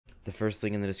The first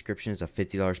link in the description is a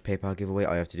 $50 PayPal giveaway.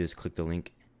 All you have to do is click the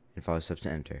link and follow steps to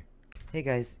enter. Hey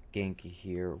guys, Genki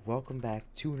here. Welcome back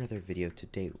to another video.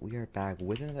 Today we are back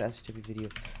with another HCTEAMS video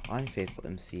on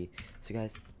FaithfulMC. So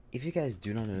guys, if you guys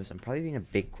do not notice, I'm probably being a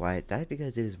bit quiet. That is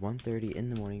because it is 1:30 in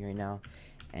the morning right now.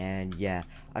 And yeah,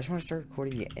 I just want to start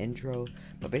recording the intro.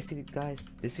 But basically guys,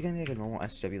 this is going to be like a normal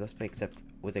HCTEAMS Let's Play, except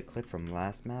with a clip from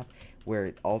last map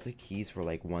where all the keys were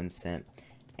like 1 cent.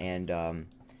 And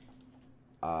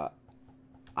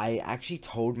I actually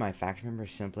told my faction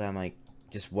members simply, I'm like,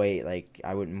 just wait, like,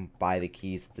 I wouldn't buy the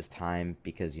keys at this time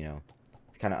because, you know,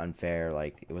 it's kind of unfair,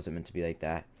 like, it wasn't meant to be like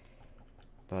that.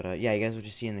 But, yeah, you guys will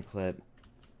just see in the clip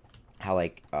how,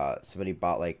 like, somebody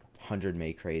bought, like, 100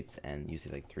 May crates and used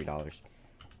it, like, $3.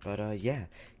 But, yeah,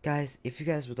 guys, if you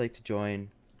guys would like to join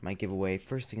my giveaway,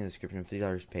 first thing in the description,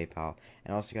 $50 PayPal.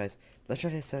 And also, guys, let's try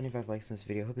to hit 75 likes in this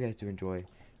video. Hope you guys do enjoy.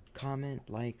 Comment,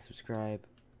 like, subscribe,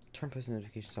 turn post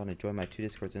notifications on, and join my 2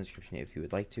 Discords in the description if you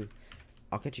would like to.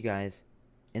 I'll catch you guys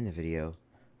in the video.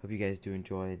 Hope you guys do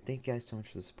enjoy. Thank you guys so much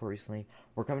for the support recently.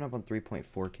 We're coming up on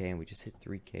 3.4K, and we just hit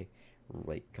 3K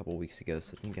like a couple weeks ago,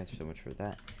 so thank you guys so much for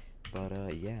that.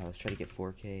 But yeah, let's try to get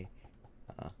 4K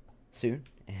soon.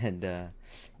 And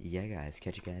yeah guys,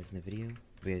 catch you guys in the video.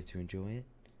 Hope you guys do enjoy it.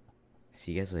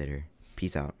 See you guys later.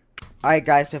 Peace out. Alright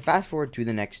guys, so fast forward to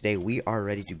the next day. We are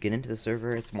ready to get into the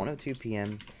server. It's 1:02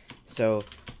 p.m. So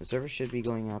the server should be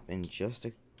going up in just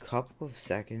a couple of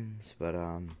seconds. But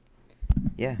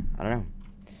yeah, I don't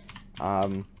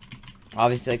know.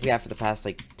 Obviously, like we have for the past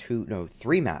like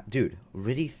 3 maps. Dude,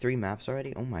 really 3 maps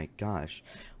already? Oh my gosh.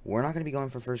 We're not gonna be going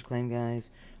for first claim, guys.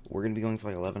 We're gonna be going for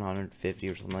like 1150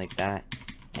 or something like that.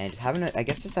 And just having I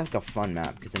guess just like a fun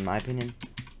map, because in my opinion,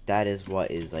 that is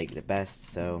what is like the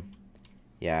best. So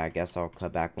yeah, I guess I'll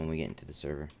cut back when we get into the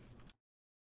server.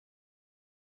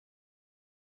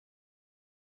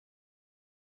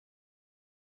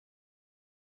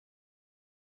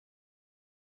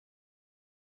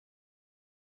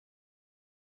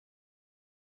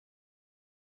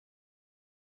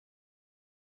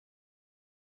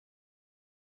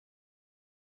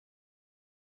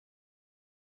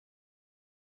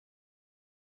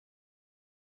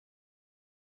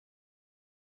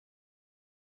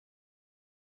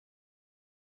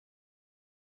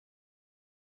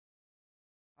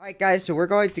 Alright guys, so we're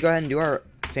going to go ahead and do our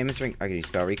famous ring. Okay, you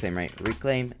spell reclaim, right?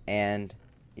 Reclaim, and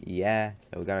yeah,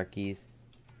 so we got our keys.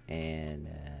 And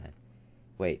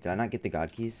wait, did I not get the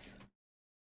god keys?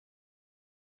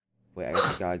 Wait, I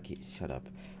got the god keys. Shut up.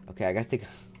 Okay, I got the.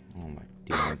 Oh my,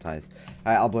 demonetized.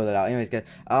 Alright, I'll blow that out. Anyways, guys.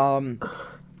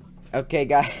 Okay,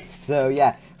 guys. So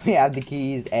yeah, we have the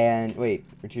keys, and wait,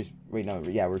 wait, no,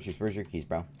 yeah, where's your keys,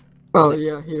 bro? Oh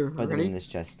yeah, here. Put them in this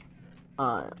chest.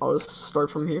 I'll just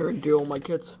start from here and do all my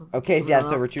kits. Okay, so yeah,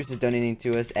 so Retruse is donating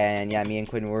to us, and yeah, me and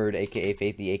Quinward, aka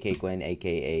Faithy, aka Gwen,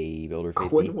 aka Builder Faithy.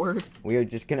 Quinward? We are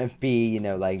just gonna be, you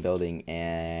know, like building,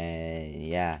 and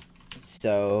yeah.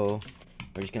 So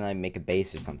we're just gonna like make a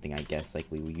base or something, I guess, like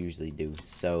we usually do.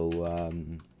 So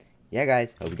yeah,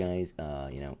 guys, hope you guys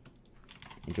you know,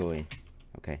 enjoy.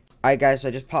 Okay. Alright guys, so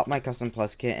I just popped my custom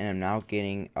plus kit, and I'm now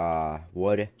getting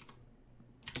wood.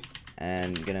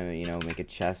 And gonna, you know, make a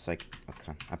chest. Like,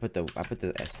 okay, I put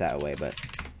the set away, but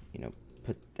you know,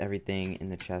 put everything in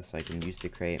the chest so I can use the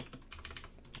crate.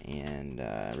 And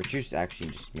Reduce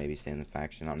actually just maybe stay in the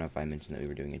faction. I don't know if I mentioned that we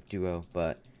were doing a duo,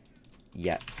 but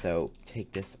yeah. So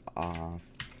take this off.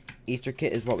 Easter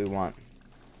kit is what we want,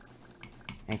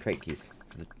 and crate keys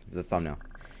for the thumbnail.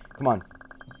 Come on.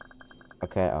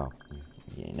 Okay. Oh,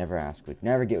 you never ask.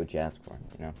 Never get what you ask for.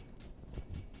 You know.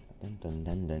 Dun dun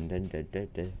dun dun dun dun dun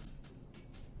dun.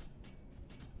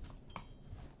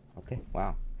 Okay,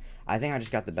 wow. I think I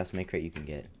just got the best make crate you can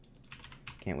get.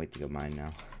 Can't wait to go mine now.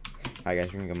 Alright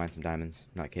guys, we're gonna go mine some diamonds.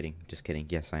 Not kidding, just kidding.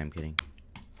 Yes, I am kidding.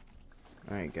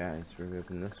 Alright guys, we're gonna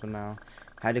open this one now.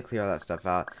 I had to clear all that stuff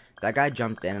out. That guy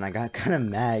jumped in and I got kind of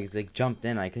mad because they jumped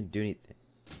in and I couldn't do anything.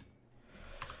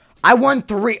 I won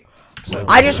 3.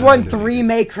 I just won 3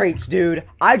 May crates, dude.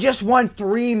 I just won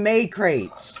 3 May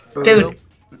crates. Dude.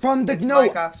 From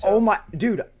the oh my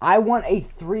dude, I won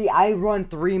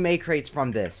 3 May crates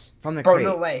from this. From the crate.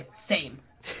 Bro, no way. Same.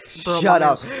 Bro, Shut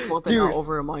up. Dude,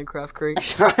 over a Minecraft crate.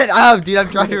 Shut up, dude,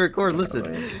 I'm trying to record.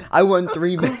 Listen. I won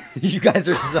 3 May. You guys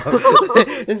are so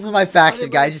this is my faction,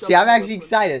 guys. You see, I'm actually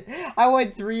excited. I won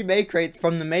 3 May crates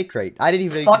from the May crate. I didn't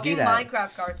even do that. Fucking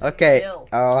Minecraft cards. Okay.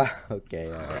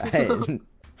 Okay, alright.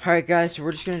 Alright guys, so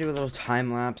we're just gonna do a little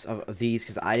time lapse of these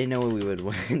because I didn't know we would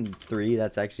win 3.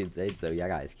 That's actually insane. So yeah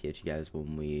guys, catch you guys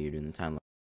when we're doing the time lapse.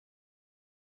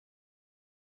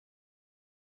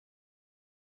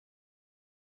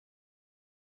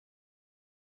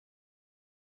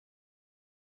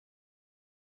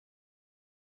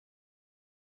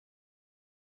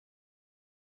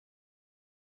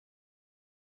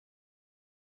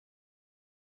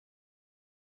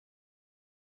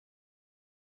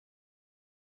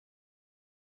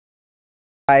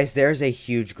 Guys, there's a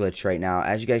huge glitch right now.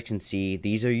 As you guys can see,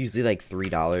 these are usually like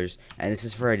 $3, and this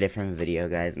is for a different video,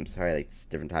 guys. I'm sorry, like it's a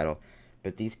different title,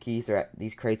 but these crates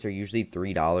are usually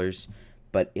 $3.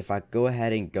 But if I go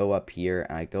ahead and go up here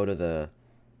and I go to the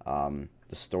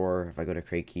store, if I go to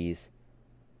crate keys,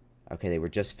 okay, they were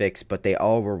just fixed, but they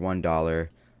all were $1.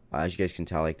 As you guys can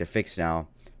tell, like they're fixed now,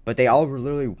 but they all were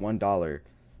literally $1,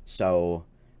 so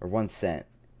or 1 cent.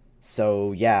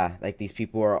 So yeah, like these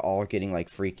people are all getting like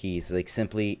free keys. Like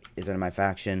Simply is in my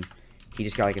faction. He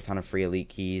just got like a ton of free elite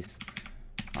keys.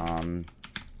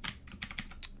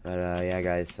 Yeah,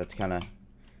 guys, that's kind of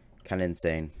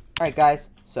insane. All right,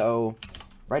 guys. So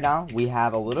right now we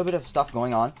have a little bit of stuff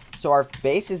going on. So our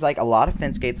base is like a lot of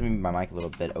fence gates. Let me move my mic a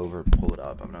little bit over, pull it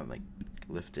up. I'm gonna like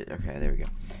lift it. Okay, there we go.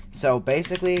 So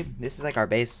basically, this is like our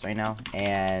base right now,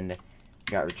 and we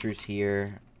got retruce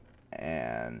here.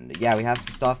 And yeah, we have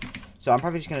some stuff, so I'm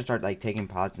probably just gonna start like taking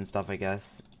pods and stuff, I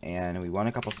guess. And we won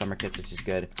a couple summer kits, which is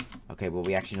good. Okay, well,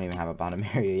 we actually don't even have a bottom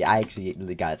area. I've been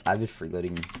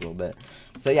freeloading a little bit.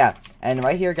 So yeah, and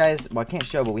right here, guys, well, I can't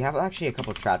show, but we have actually a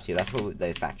couple traps here. That's what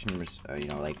the faction members, you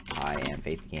know, like I and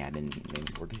Faith have been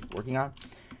working on.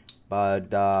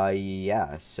 But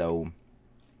yeah, so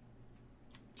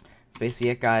basically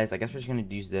it, guys. I guess we're just gonna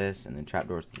use this and then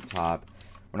trapdoors to the top.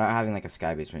 We're not having like a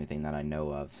sky base or anything that I know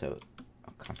of, so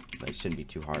it shouldn't be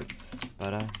too hard.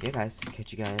 But yeah, guys,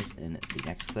 catch you guys in the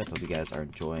next clip. Hope you guys are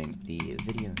enjoying the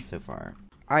video so far.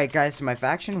 Alright, guys, so my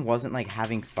faction wasn't like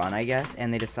having fun, I guess,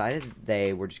 and they decided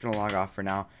they were just gonna log off for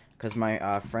now because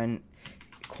my friend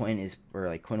Quinn is, or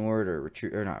like Quinward or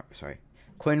retreat, or not, sorry,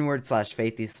 Quinward slash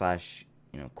Faithy slash,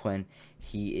 you know, Quinn.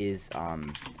 He is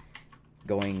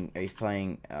he's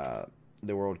playing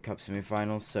the World Cup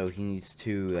semifinals, so he needs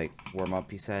to like warm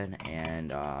up, he said,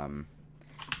 and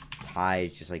Ty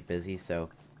is just like busy, so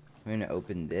I'm gonna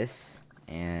open this,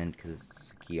 and because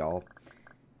it's key all,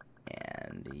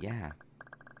 and yeah,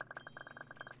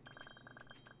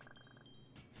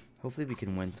 hopefully we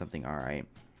can win something. All right,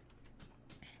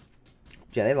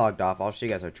 yeah, they logged off. I'll show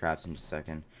you guys our traps in just a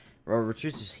second.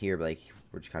 Retrue's just here, but like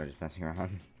we're just kind of just messing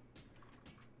around.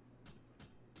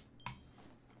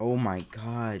 Oh my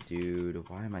god, dude.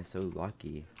 Why am I so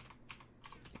lucky?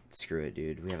 Screw it,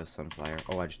 dude. We have a sunflower.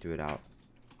 Oh, I just threw it out.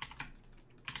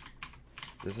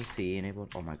 There's a C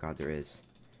enabled. Oh my god, there is.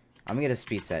 I'm gonna get a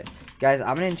speed set. Guys,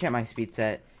 I'm gonna enchant my speed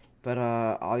set. But,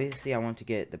 obviously I want to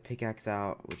get the pickaxe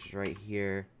out, which is right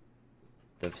here.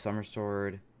 The summer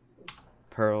sword.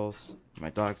 Pearls. My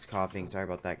dog's coughing. Sorry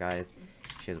about that, guys.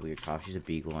 She has a weird cough. She's a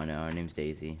beagle, I know. Her name's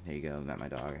Daisy. There you go. Met my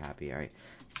dog. Happy. Alright.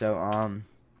 So,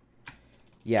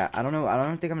 yeah, I don't know. I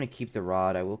don't think I'm gonna keep the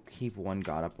rod. I will keep one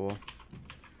god apple.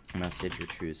 Message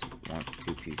retruce want to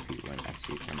PvP when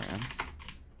SC camera ends.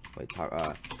 Wait, talk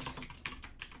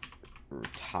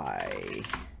Ty.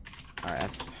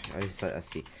 Alright, I said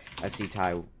SC. SC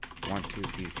Ty want to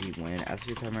PvP when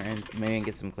SC timer ends. Maybe I can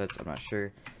get some clips. I'm not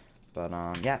sure, but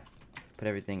yeah. Put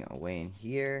everything away in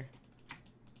here.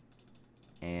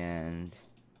 And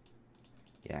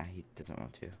yeah, he doesn't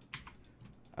want to.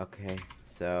 Okay,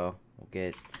 so we'll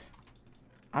get,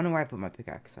 I don't know where I put my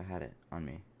pickaxe. I had it on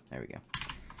me. There we go.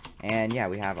 And yeah,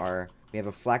 we have a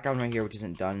flat ground right here, which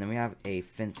isn't done. And then we have a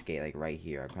fence gate like right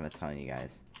here. I'm kind of telling you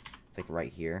guys. It's like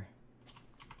right here.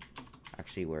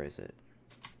 Actually, where is it?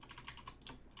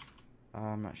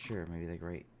 I'm not sure. Maybe like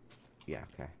right. Yeah,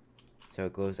 okay. So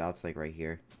it goes out to like right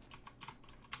here.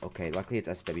 Okay, luckily it's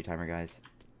SW timer, guys.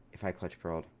 If I clutch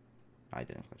pearled. I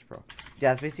didn't clutch pearl.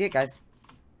 Yeah, that's basically it, guys.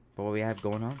 But what we have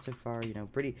going on so far, you know,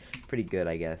 pretty good,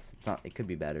 I guess. It's not, it could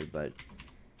be better, but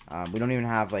we don't even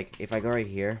have, like, if I go right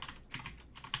here,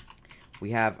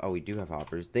 we have, oh, we do have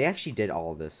hoppers. They actually did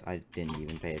all of this. I didn't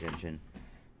even pay attention.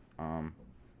 By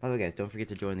the way, guys, don't forget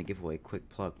to join the giveaway. Quick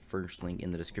plug, first link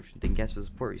in the description. Thank you guys for the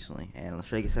support recently, and let's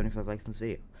try to get 75 likes in this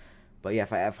video. But yeah,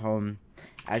 if I have home,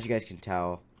 as you guys can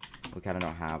tell, we kind of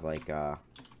don't have, like,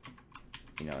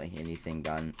 you know, like anything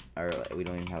done, or we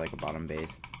don't even have, like, a bottom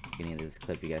base. Beginning of this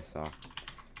clip you guys saw.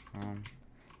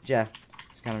 Yeah,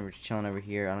 just kind of chilling over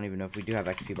here. I don't even know if we do have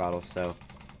XP bottles, so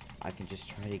I can just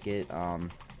try to get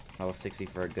level 60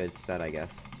 for a good set, I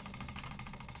guess.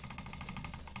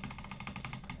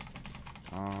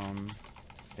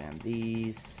 Spam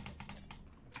these,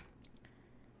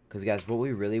 because guys, what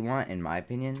we really want, in my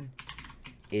opinion,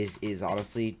 is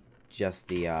honestly just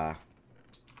the I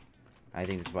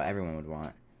think this is what everyone would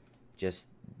want. Just,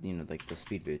 you know, like the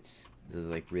speed boots. This is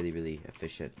like really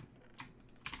efficient.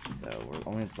 So we're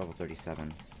only at level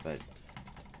 37, but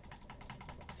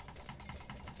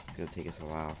it's gonna take us a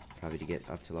while probably to get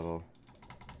up to level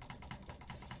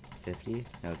 50.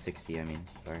 No, 60. I mean,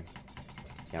 sorry.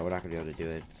 Yeah, we're not gonna be able to do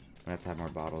it. We're gonna have to have more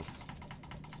bottles.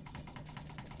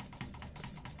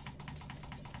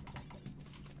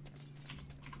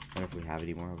 wonder if we have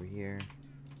any more over here.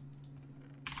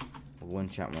 One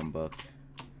shot, one book.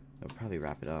 We'll probably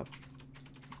wrap it up.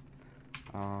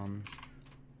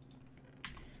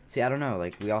 See, I don't know.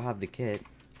 Like, we all have the kit,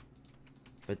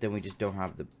 but then we just don't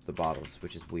have the bottles,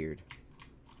 which is weird.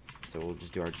 So we'll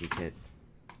just do our G kit.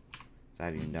 So I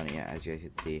haven't even done it yet, as you guys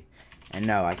can see. And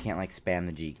no, I can't like spam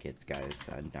the G kits, guys.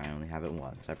 I only have it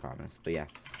once, I promise. But yeah,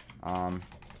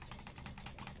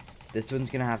 this one's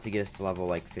gonna have to get us to level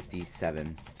like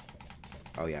 57.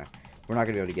 Oh yeah, we're not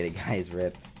gonna be able to get it, guys.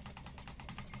 Rip.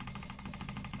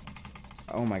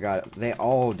 Oh my god, they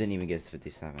all didn't even get us to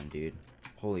 57, dude.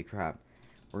 Holy crap.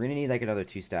 We're gonna need like another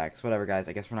 2 stacks. Whatever, guys.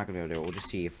 I guess we're not gonna be able to do it. We'll just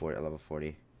see if we're at level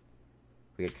 40.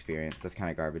 We get experience. That's kind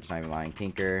of garbage. Not even lying.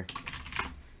 Tinker.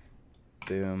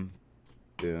 Boom.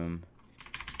 Boom.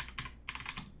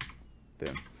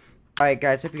 Boom. Alright,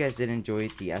 guys. Hope you guys did enjoy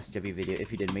the SW video.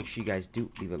 If you did, make sure you guys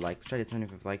do leave a like. Let's try to get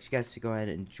 75 likes. You guys should go ahead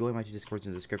and enjoy my 2 Discords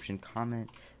in the description. Comment,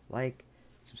 like,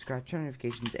 subscribe, turn on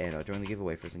notifications, and I'll join the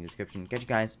giveaway first in the description. Catch you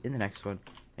guys in the next one.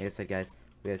 Like I said, guys,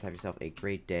 you guys have yourself a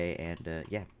great day, and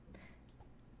yeah.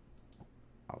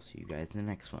 I'll see you guys in the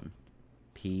next one.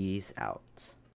 Peace out.